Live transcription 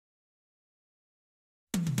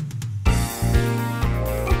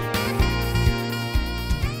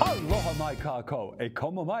Mai Kako, a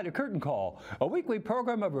Komamaita Curtain Call, a weekly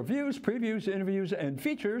program of reviews, previews, interviews, and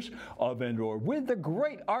features of and or with the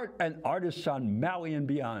great art and artists on Maui and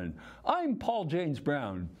beyond. I'm Paul James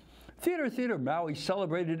Brown. Theatre Maui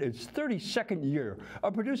celebrated its 32nd year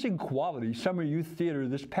of producing quality summer youth theater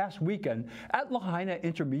this past weekend at Lahaina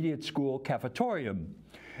Intermediate School Cafetorium.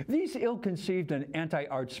 These ill-conceived and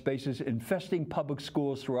anti-art spaces infesting public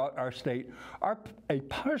schools throughout our state are a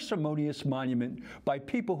parsimonious monument by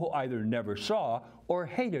people who either never saw or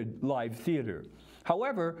hated live theater.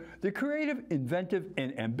 However, the creative, inventive,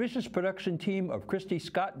 and ambitious production team of Kristi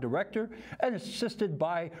Scott, director, and assisted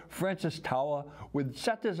by Francis Tauʻa, with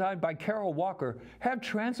set design by Caro Walker, have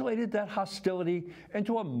translated that hostility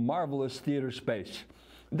into a marvelous theater space.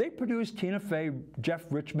 They produced Tina Fey, Jeff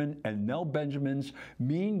Richmond, and Nell Benjamin's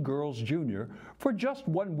Mean Girls Jr. for just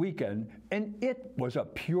one weekend, and it was a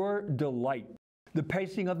pure delight. The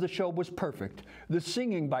pacing of the show was perfect, the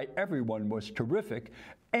singing by everyone was terrific,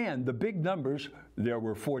 and the big numbers, there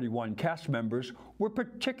were 41 cast members, were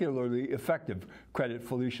particularly effective. Credit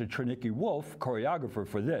Felicia Chernicki-Wulf, choreographer,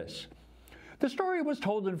 for this. The story was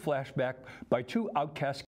told in flashback by two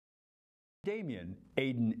outcast Damien,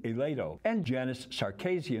 Aiden Elato, and Janice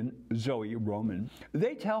Sarkazian, Zoe Roman.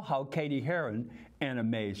 They tell how Cady Heron, Anna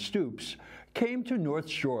Marie Stoops, came to North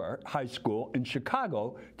Shore High School in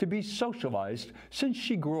Chicago to be socialized since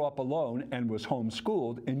she grew up alone and was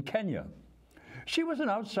homeschooled in Kenya. She was an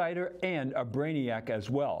outsider and a brainiac as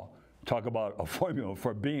well. Talk about a formula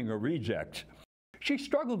for being a reject. She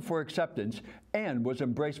struggled for acceptance and was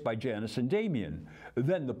embraced by Janice and Damien.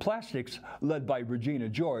 Then the Plastics, led by Regina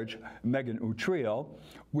George, Megan Utrillo,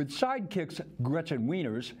 with sidekicks Gretchen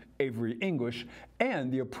Wieners, Avery English,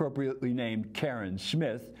 and the appropriately named Karen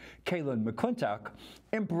Smith, Kaylin McClintock,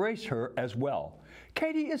 embrace her as well.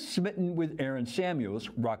 Cady is smitten with Aaron Samuels,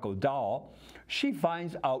 Rocco Dahl. She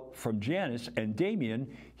finds out from Janice and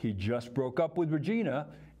Damien he just broke up with Regina,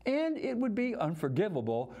 and it would be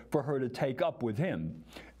unforgivable for her to take up with him.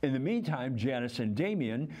 In the meantime, Janice and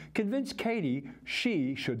Damien convince Cady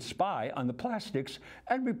she should spy on the Plastics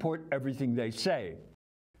and report everything they say.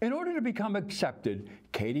 In order to become accepted,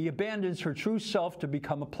 Cady abandons her true self to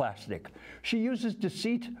become a plastic. She uses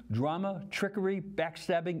deceit, drama, trickery,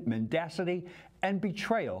 backstabbing, mendacity, and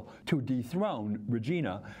betrayal to dethrone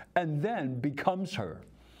Regina, and then becomes her.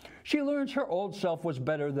 She learns her old self was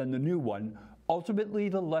better than the new one. Ultimately,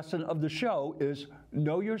 the lesson of the show is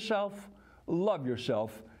know yourself, love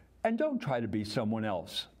yourself, and don't try to be someone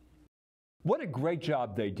else. What a great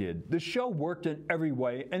job they did. The show worked in every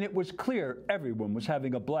way, and it was clear everyone was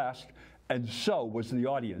having a blast, and so was the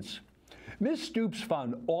audience. Ms. Stoops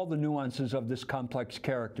found all the nuances of this complex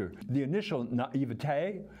character, the initial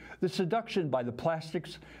naivete, the seduction by the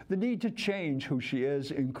Plastics, the need to change who she is,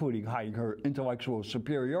 including hiding her intellectual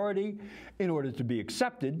superiority in order to be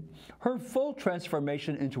accepted, her full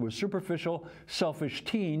transformation into a superficial, selfish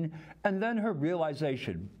teen, and then her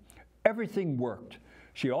realization. Everything worked.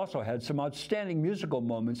 She also had some outstanding musical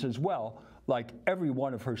moments as well, like every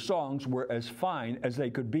one of her songs were as fine as they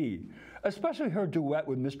could be, especially her duet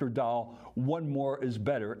with Mr. Dahl, One More Is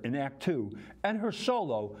Better, in Act 2, and her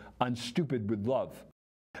solo on Stupid with Love.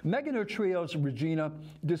 Megan Utrillo's Regina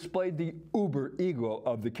displayed the uber ego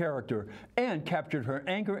of the character and captured her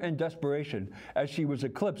anger and desperation as she was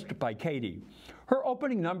eclipsed by Cady. Her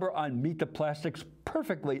opening number on Meet the Plastics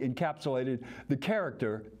perfectly encapsulated the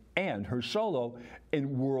character, and her solo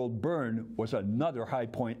in World Burn was another high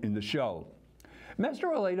point in the show. Master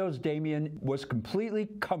Elato's Damien was completely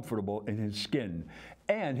comfortable in his skin,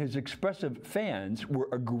 and his expressive fans were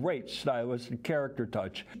a great stylistic character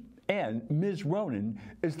touch. And Ms. Ronan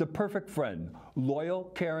is the perfect friend, loyal,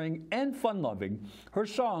 caring, and fun-loving. Her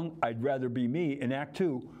song, I'd Rather Be Me, in Act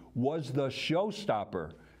 2, was the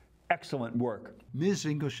showstopper. Excellent work. Ms.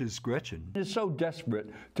 English's Gretchen is so desperate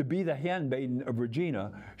to be the handmaiden of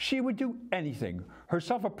Regina, she would do anything. Her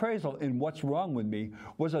self-appraisal in What's Wrong With Me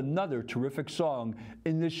was another terrific song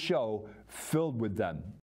in this show filled with them.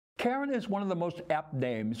 Karen is one of the most apt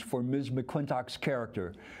names for Ms. McClintock's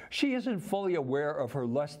character. She isn't fully aware of her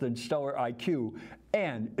less than stellar IQ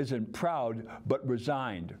and isn't proud but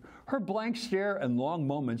resigned. Her blank stare and long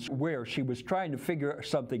moments where she was trying to figure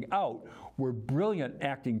something out were brilliant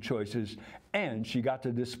acting choices, and she got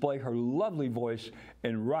to display her lovely voice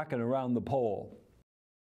in Rockin' Around the Pole.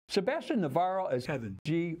 Sebastian Navarro as Kevin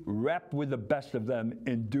G rapped with the best of them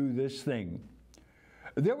in Do This Thing.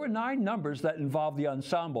 There were 9 numbers that involved the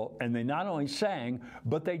ensemble, and they not only sang,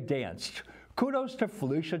 but they danced. Kudos to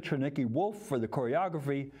Felicia Chernicki-Wulf for the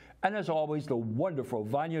choreography, and as always, the wonderful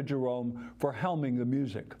Vania Jerome for helming the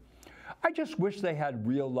music. I just wish they had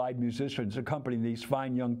real live musicians accompanying these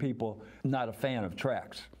fine young people. Not a fan of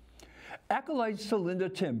tracks. Accolades to Linda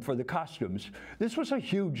Tim for the costumes. This was a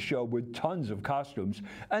huge show with tons of costumes,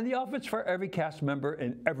 and the outfits for every cast member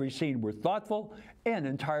in every scene were thoughtful and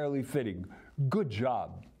entirely fitting. Good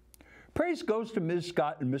job. Praise goes to Ms.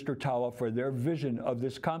 Scott and Mr. Tauʻa for their vision of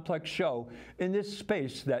this complex show in this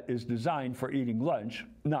space that is designed for eating lunch,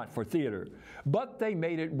 not for theater. But they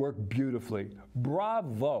made it work beautifully.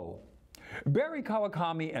 Bravo! Barry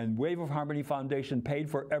Kawakami and Wave of Harmony Foundation paid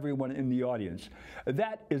for everyone in the audience.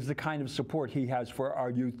 That is the kind of support he has for our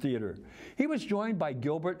youth theater. He was joined by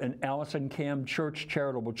Gilbert and Allison Cam Church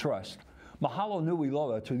Charitable Trust. Mahalo nui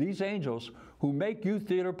loa to these angels who make youth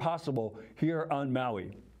theater possible here on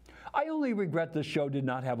Maui. I only regret this show did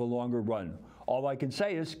not have a longer run. All I can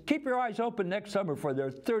say is keep your eyes open next summer for their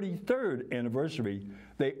 33rd anniversary.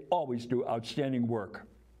 They always do outstanding work.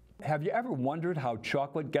 Have you ever wondered how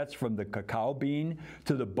chocolate gets from the cacao bean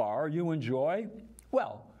to the bar you enjoy?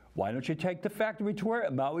 Well, why don't you take the factory tour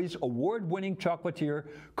at Maui's award-winning chocolatier,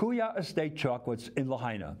 Kuʻia Estate Chocolates in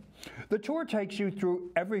Lahaina. The tour takes you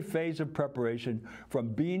through every phase of preparation from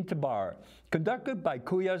bean to bar, conducted by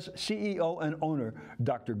Kuʻia's CEO and owner,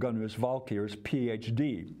 Dr. Gunris Valkyr's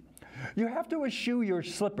PhD. You have to eschew your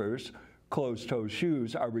slippers, closed-toe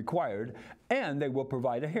shoes are required, and they will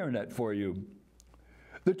provide a hairnet for you.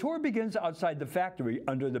 The tour begins outside the factory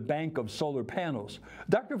under the bank of solar panels.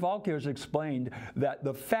 Dr. Valkyr's explained that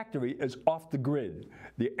the factory is off the grid.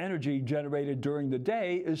 The energy generated during the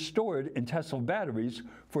day is stored in Tesla batteries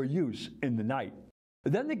for use in the night.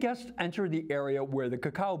 Then the guests enter the area where the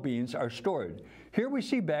cacao beans are stored. Here we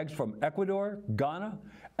see bags from Ecuador, Ghana,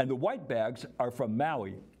 and the white bags are from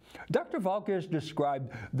Maui. Dr. Valkyr's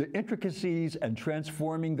described the intricacies in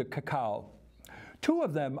transforming the cacao. Two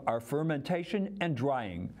of them are fermentation and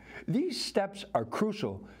drying. These steps are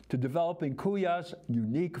crucial to developing Kuʻia's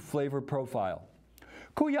unique flavor profile.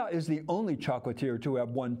 Kuʻia is the only chocolatier to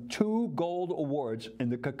have won 2 gold awards in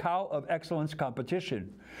the Cacao of Excellence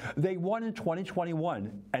competition. They won in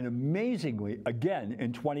 2021 and amazingly again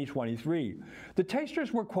in 2023. The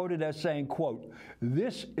tasters were quoted as saying, quote,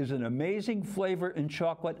 "This is an amazing flavor in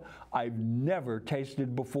chocolate I've never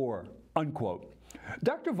tasted before," unquote.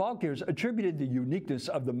 Dr. Valkyr's attributed the uniqueness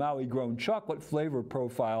of the Maui-grown chocolate flavor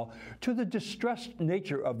profile to the distressed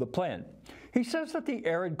nature of the plant. He says that the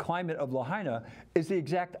arid climate of Lahaina is the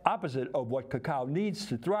exact opposite of what cacao needs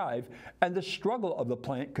to thrive, and the struggle of the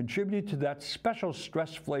plant contributed to that special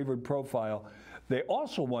stress-flavored profile. They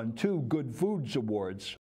also won 2 Good Foods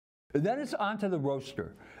Awards. Then it's on to the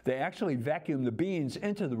roaster. They actually vacuum the beans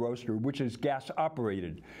into the roaster, which is gas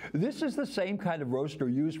operated. This is the same kind of roaster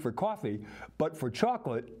used for coffee, but for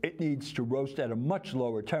chocolate, it needs to roast at a much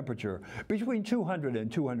lower temperature, between 200 and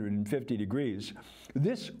 250 degrees.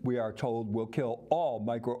 This, we are told, will kill all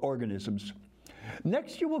microorganisms.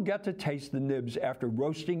 Next, you will get to taste the nibs after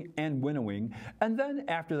roasting and winnowing, and then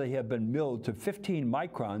after they have been milled to 15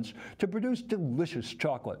 microns to produce delicious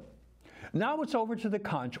chocolate. Now it's over to the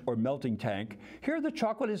conch or melting tank. Here the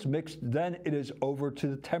chocolate is mixed, then it is over to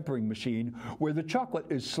the tempering machine where the chocolate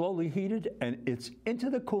is slowly heated and it's into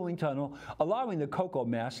the cooling tunnel, allowing the cocoa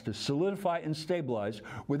mass to solidify and stabilize.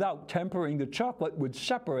 Without tempering, the chocolate would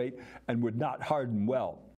separate and would not harden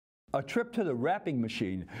well. A trip to the wrapping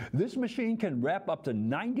machine. This machine can wrap up to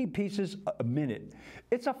 90 pieces a minute.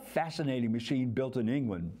 It's a fascinating machine built in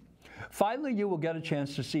England. Finally, you will get a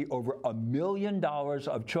chance to see over $1 million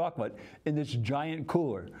of chocolate in this giant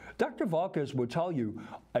cooler. Dr. Valkyr's will tell you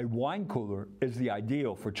a wine cooler is the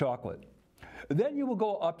ideal for chocolate. Then you will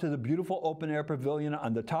go up to the beautiful open-air pavilion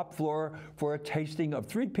on the top floor for a tasting of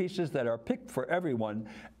 3 pieces that are picked for everyone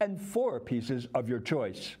and 4 pieces of your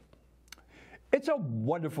choice. It's a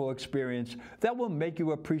wonderful experience that will make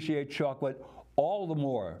you appreciate chocolate all the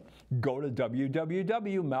more. Go to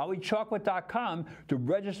www.mauichocolate.com to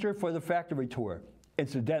register for the factory tour.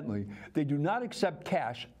 Incidentally, they do not accept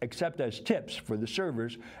cash except as tips for the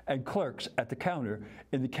servers and clerks at the counter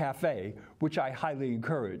in the cafe, which I highly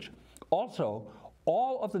encourage. Also,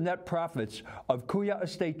 all of the net profits of Kuʻia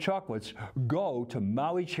Estate Chocolates go to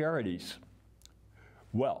Maui charities.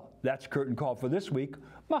 Well, that's Curtain Call for this week.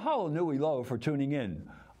 Mahalo nui loa for tuning in.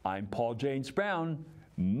 I'm Paul James Brown.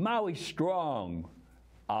 Maui strong.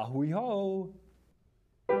 Ahui ho.